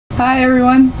Hi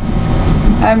everyone,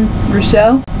 I'm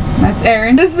Rochelle, that's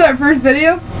Erin. This is our first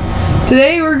video.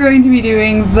 Today we're going to be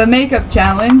doing the makeup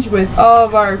challenge with all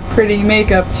of our pretty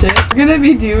makeup shit. We're going to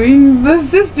be doing the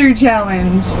sister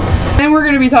challenge. And we're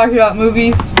going to be talking about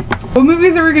movies. What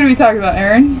movies are we going to be talking about,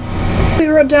 Erin? We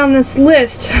wrote down this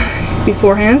list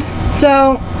beforehand.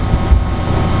 So,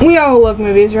 we all love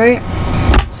movies, right?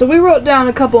 So we wrote down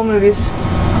a couple of movies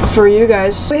for you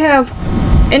guys. We have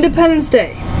Independence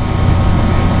Day,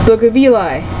 Book of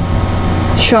Eli,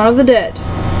 Shaun of the Dead,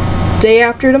 Day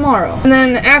After Tomorrow. And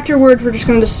then afterwards we're just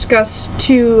going to discuss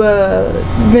two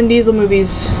Vin Diesel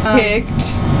movies. Picked.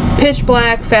 Pitch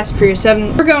Black, Fast and Furious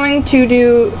 7. We're going to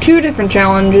do two different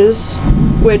challenges,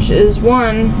 which is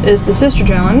one is the sister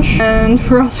challenge, and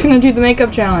we're also going to do the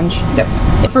makeup challenge. Yep.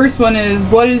 The first one is,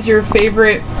 what is your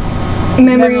favorite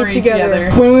memory together?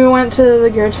 When we went to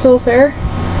the Geekersi Fair.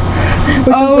 Which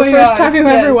was the first time we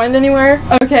ever went anywhere.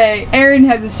 Okay, Erin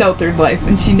has a sheltered life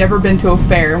and she'd never been to a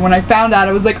fair. When I found out,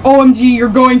 I was like, OMG, you're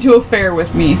going to a fair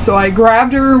with me. So I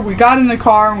grabbed her, we got in the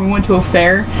car, and we went to a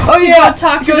fair. Oh yeah,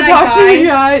 talk to the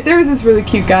guy. There was this really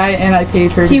cute guy and I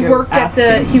paid her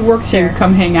to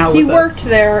come hang out with us. He worked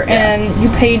there and you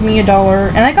paid me $1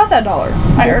 and I got that $1.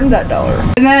 I earned that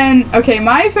 $1. And then, okay,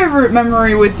 my favorite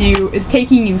memory with you is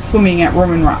taking you swimming at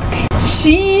Roman Rock.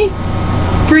 She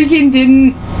freaking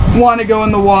didn't want to go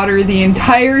in the water the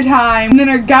entire time, and then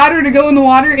I got her to go in the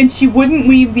water and she wouldn't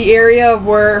leave the area of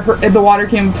where the water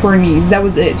came up to her knees. That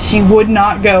was it. She would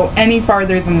not go any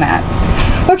farther than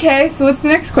that. Okay, so what's the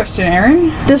next question,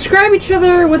 Erin? Describe each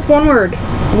other with one word.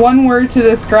 One word to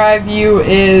describe you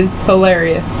is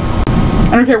hilarious.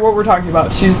 I don't care what we're talking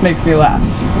about, she just makes me laugh.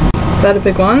 Is that a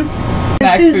big one?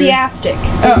 Enthusiastic.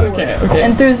 Oh, okay.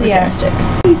 Enthusiastic.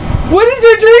 Okay. What is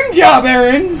your dream job,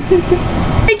 Erin?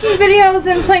 Making videos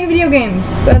and playing video games.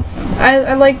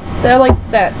 I like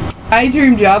that. My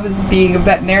dream job is being a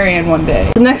veterinarian one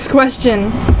day. The next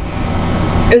question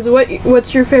is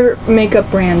what's your favorite makeup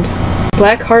brand?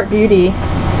 Black Heart Beauty,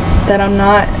 that I'm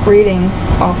not reading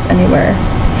off anywhere.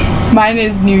 Mine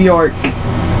is New York.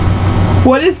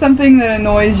 What is something that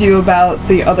annoys you about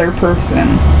the other person?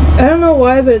 I don't know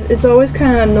why, but it's always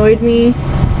kind of annoyed me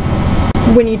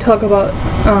when you talk about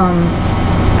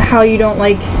how you don't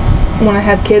want to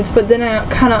have kids, but then I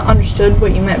kind of understood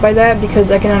what you meant by that, because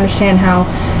I can understand how,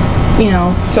 you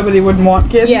know, somebody wouldn't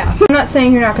want kids. Yeah. I'm not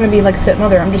saying you're not going to be like a fit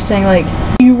mother. I'm just saying, like,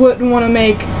 you wouldn't want to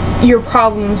make your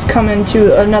problems come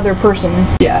into another person.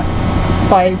 Yeah.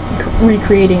 By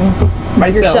recreating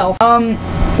yourself.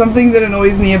 Something that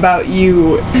annoys me about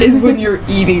you is when you're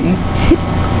eating.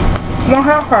 Not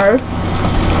how hard.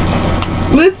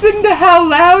 Listen to how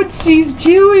loud she's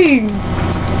chewing.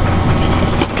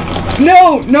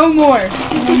 No more.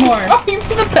 Oh, you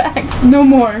put the bag. No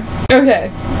more.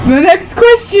 Okay. The next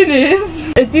question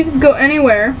is, if you could go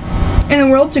anywhere in the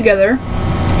world together,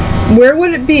 where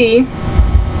would it be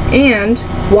and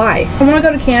why? I want to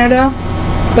go to Canada,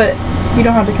 but you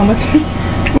don't have to come with me.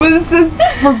 Well, this is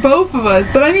for both of us,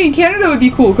 but I mean, Canada would be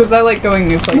cool because I like going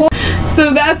new places. Well,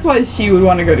 so that's why she would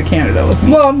want to go to Canada with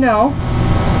me. Well, no.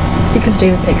 Because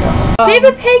David Pecco.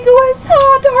 David Pecco is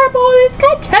so adorable. He's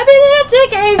got chubby little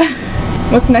chickens.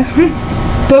 What's the next one?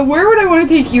 But where would I want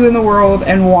to take you in the world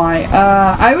and why?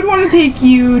 I would want to take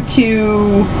you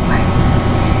to...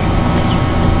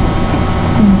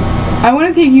 I want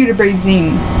to take you to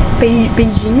Beijing.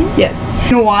 Beijing? Yes.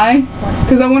 You know why?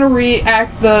 Because I want to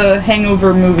reenact the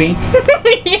Hangover movie.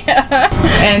 Yeah.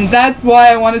 And that's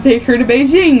why I want to take her to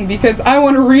Beijing, because I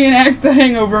want to reenact the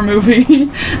Hangover movie.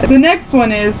 The next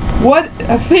one is, what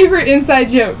a favorite inside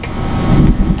joke?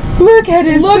 Look at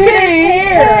his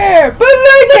hair! But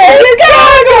look at his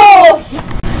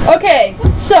goggles! Okay,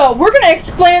 so we're gonna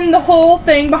explain the whole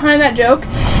thing behind that joke.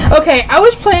 Okay, I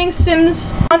was playing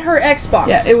Sims on her Xbox.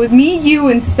 Yeah, it was me, you,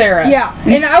 and Sarah. Yeah,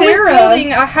 and I was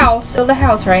building a house. Build a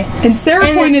house, right? And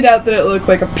Sarah pointed out that it looked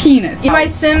like a penis. In my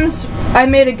Sims, I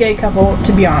made a gay couple,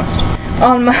 to be honest,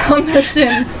 on their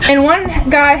Sims. And one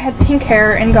guy had pink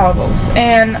hair and goggles,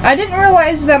 and I didn't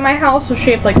realize that my house was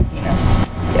shaped like a penis.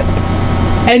 Yep.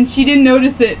 And she didn't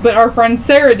notice it, but our friend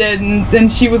Sarah did, and then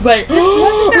she was like,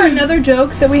 wasn't there another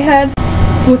joke that we had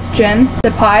with Jen,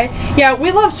 the pie? Yeah,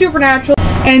 we love Supernatural.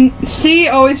 And she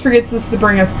always forgets us to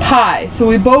bring us pie. So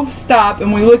we both stop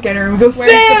and we look at her and we go,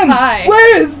 Sam,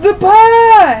 where's the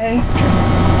pie?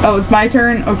 Oh, it's my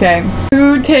turn? Okay.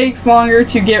 Who takes longer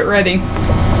to get ready?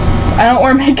 I don't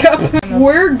wear makeup. If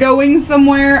we're going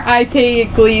somewhere, I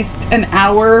take at least an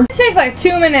hour. It takes like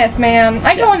 2 minutes, man.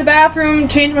 I go in the bathroom,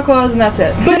 change my clothes, and that's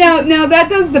it. But now that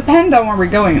does depend on where we're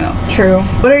going, though. True.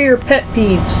 What are your pet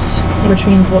peeves? Which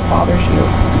means what bothers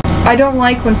you? I don't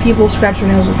like when people scratch their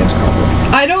nails against cardboard.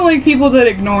 I don't like people that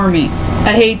ignore me.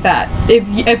 I hate that.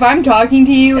 If I'm talking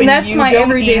to you and that's you my don't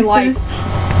everyday answer, life.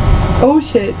 Oh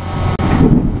shit.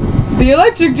 The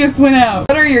electric just went out.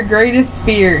 What are your greatest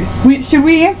fears? Should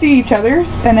we answer each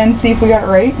other's and then see if we got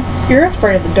it right? You're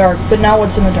afraid of the dark, but now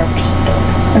what's in the dark? Just the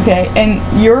dark. Okay, and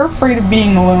you're afraid of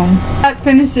being alone. That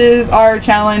finishes our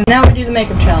challenge. Now we do the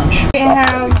makeup challenge. We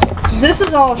have, this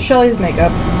is all Shelly's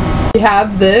makeup. We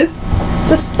have this.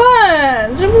 It's a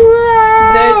sponge!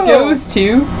 Wow! That goes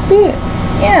to this.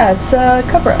 Yeah, it's a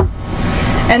cover-up.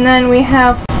 And then we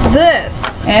have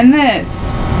this. And this.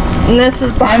 And this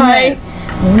is by, this.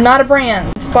 not a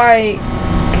brand, it's by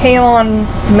Kaon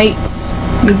Mates.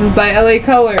 This is by LA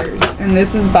Colors. And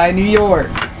this is by New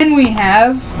York. And we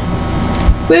have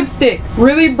lipstick.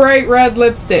 Really bright red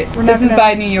lipstick. This is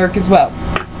by New York as well.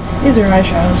 These are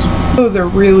eyeshadows. Those are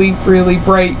really, really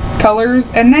bright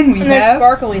colors. And then we have... they're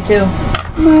sparkly too.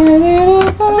 My little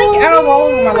I think out of all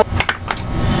of them, I like.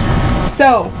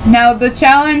 So, now the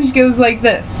challenge goes like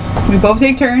this. We both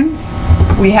take turns.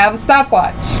 We have a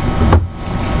stopwatch.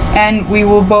 And we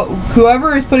will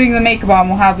whoever is putting the makeup on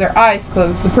will have their eyes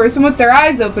closed. The person with their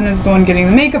eyes open is the one getting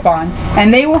the makeup on.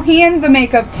 And they will hand the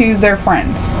makeup to their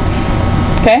friend.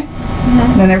 Okay?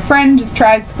 And then their friend just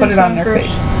tries to put it on their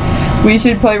face. We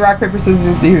should play rock, paper, scissors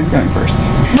to see who's going first.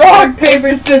 Rock,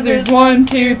 paper, scissors, 1,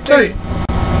 2, 3.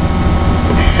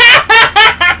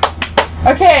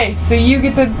 Okay, so you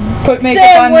get to put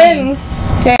makeup on wins. me.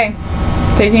 Okay,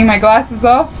 taking my glasses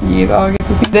off. You all get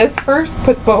to see this first.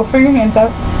 Put both of your hands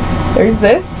out. There's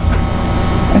this,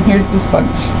 and here's the sponge.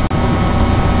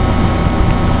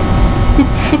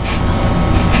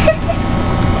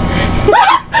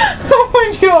 Oh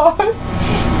my god!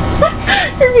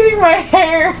 You're getting my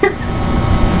hair.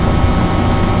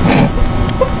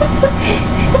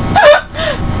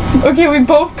 Okay, we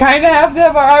both kind of have to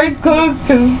have our eyes closed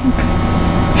because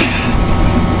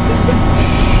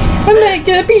I'm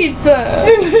making a pizza.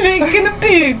 making a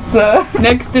pizza.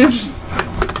 Next is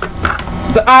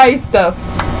the eye stuff.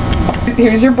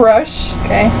 Here's your brush.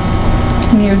 Okay.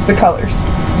 And here's the colors.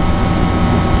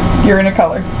 You're in a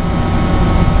color.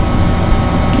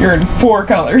 You're in 4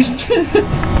 colors.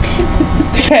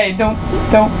 Okay, don't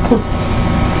poke.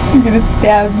 You're gonna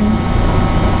stab me.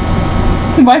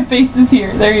 My face is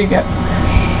here. There you go.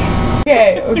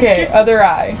 Okay, other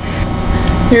eye.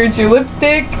 Here's your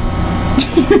lipstick.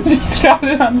 You just got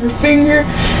it on your finger.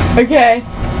 Okay.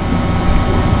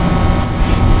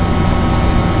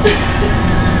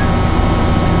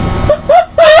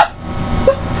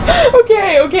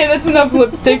 Okay, that's enough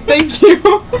lipstick. Thank you.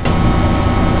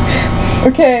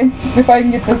 Okay, if I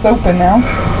can get this open now.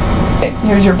 Okay,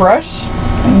 here's your brush.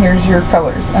 And here's your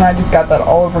colors. And I just got that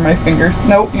all over my fingers.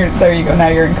 Nope, there you go. Now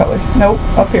you're in colors. Nope,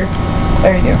 up here.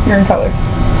 There you go. You're in colors.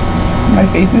 My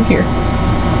face is here.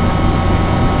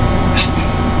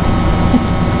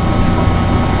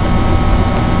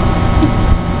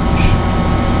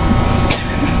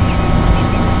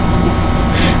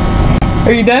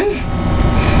 Are you done?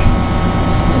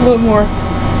 Just a little more.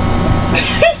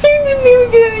 You didn't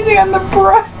even get anything on the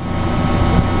brush.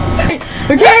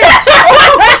 Okay.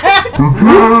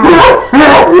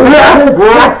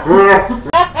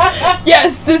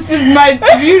 Yes, this is my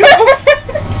beautiful.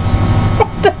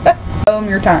 Tell them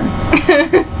your time.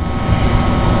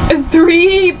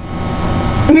 3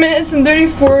 minutes and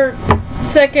 34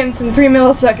 seconds and 3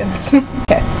 milliseconds.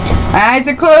 Okay. My eyes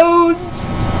are closed.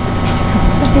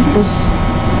 I think it was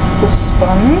the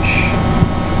sponge.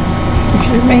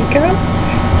 Your makeup.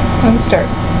 Let's start.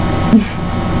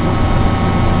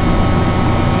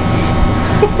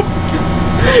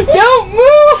 Don't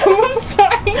move!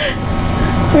 Sorry.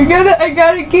 I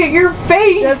gotta get your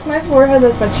face. That's my forehead,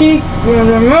 that's my cheek.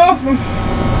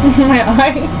 My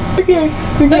eye. Okay.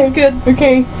 That's good.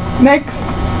 Okay, next.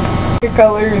 Your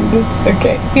color and just,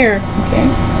 okay. Here. Okay.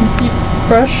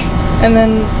 Brush. And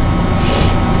then...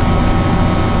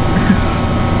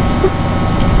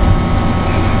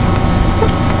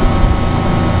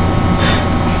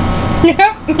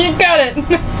 Yep, you got it.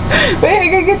 Wait, I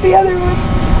gotta get the other one.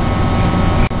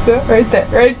 So, right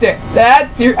there.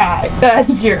 That's your eye.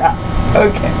 That's your eye.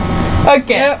 Okay.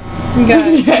 Yep, you got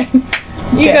it. Okay.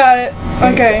 You got it.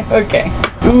 Okay. Okay.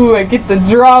 Ooh, I get the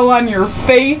draw on your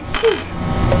face.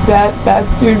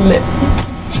 That's your lips.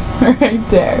 Right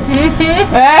there.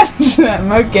 That's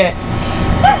them. Okay.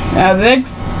 Now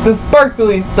next, the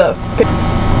sparkly stuff.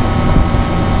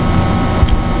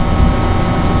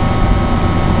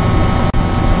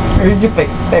 There's your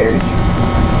face. There's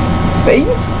your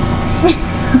face.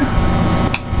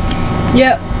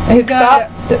 Yep. Hit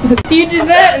Got stop. You did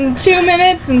that in 2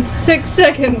 minutes and 6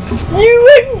 seconds. You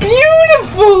look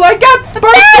beautiful. I got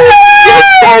sparkly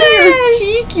Just on your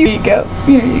cheek. Here you go.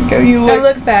 Here you go. You I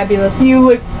look fabulous. You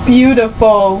look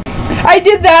beautiful. I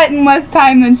did that in less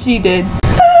time than she did.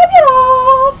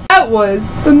 Fabulous. That was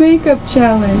the makeup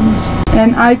challenge,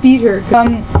 and I beat her.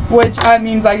 Which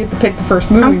means I get to pick the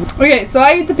first movie. Okay, so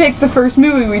I get to pick the first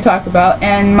movie we talk about,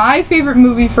 and my favorite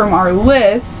movie from our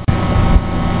list,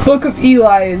 Book of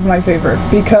Eli, is my favorite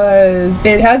because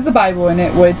it has the Bible in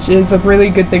it, which is a really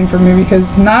good thing for me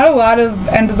because not a lot of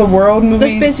end of the world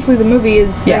movies. That's basically the movie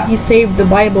is that he saved the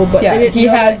Bible, but yeah, he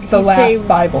has the last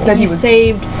Bible that he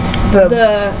saved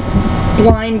the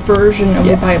blind version of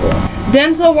the Bible.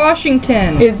 Denzel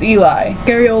Washington is Eli.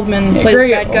 Gary Oldman plays the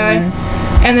bad guy.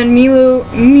 And then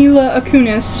Mila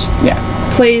Kunis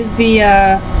plays the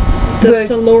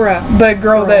Salora. The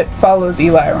girl that follows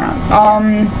Eli around.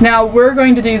 Now we're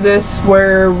going to do this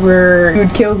where we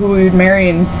would kill who we would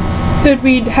marry and who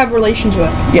we'd have relations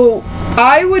with. Yeah. So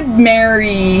I would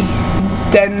marry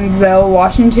Denzel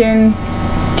Washington,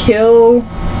 kill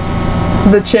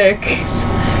the chick,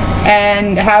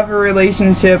 and have a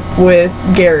relationship with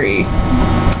Gary.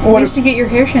 Needs to get your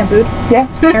hair shampooed. Yeah.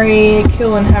 Marry,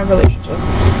 kill, and have relations with.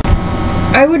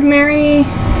 I would marry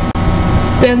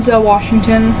Denzel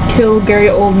Washington, kill Gary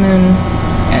Oldman,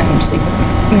 and sleep with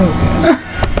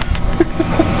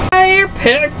me. Your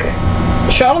pick.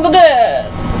 Shaun of the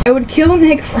Dead. I would kill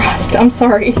Nick Frost. I'm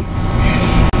sorry.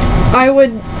 I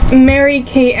would marry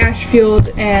Kate Ashfield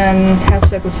and have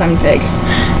sex with Simon Pegg.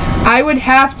 I would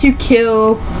have to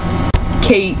kill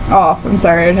Kate off. I'm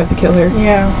sorry, I'd have to kill her.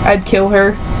 Yeah. I'd kill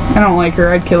her. I don't like her.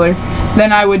 I'd kill her.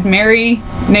 Then I would marry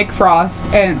Nick Frost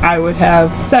and I would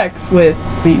have sex with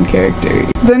the main character.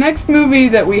 The next movie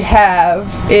that we have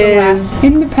is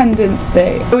Independence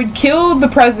Day. I would kill the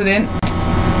president.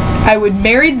 I would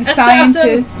marry the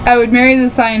scientist. I would marry the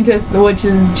scientist, which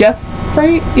is Jeff,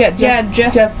 right? Yeah,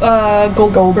 Jeff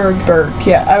Goldberg.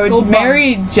 Yeah, I would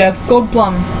marry Jeff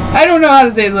Goldblum. I don't know how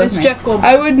to say this. It's Jeff Goldblum.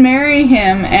 I would marry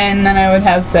him and then I would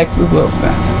have sex with Will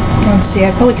Smith. Let's see,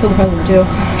 I'd probably kill the president too.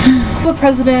 The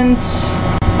president,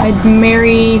 I'd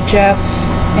marry Jeff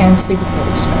and sleep with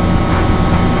Will Smith.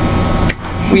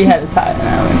 We had a tie on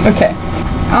that one. Okay.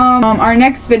 Our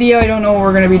next video, I don't know what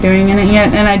we're going to be doing in it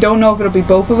yet, and I don't know if it'll be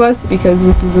both of us because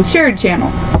this is a shared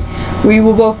channel. We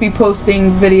will both be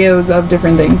posting videos of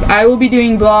different things. I will be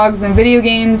doing vlogs and video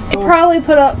games. I'll probably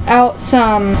put out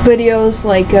some videos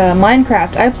like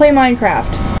Minecraft. I play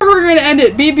Minecraft. We're going to end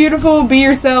it. Be beautiful, be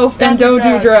yourself, and don't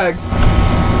do drugs.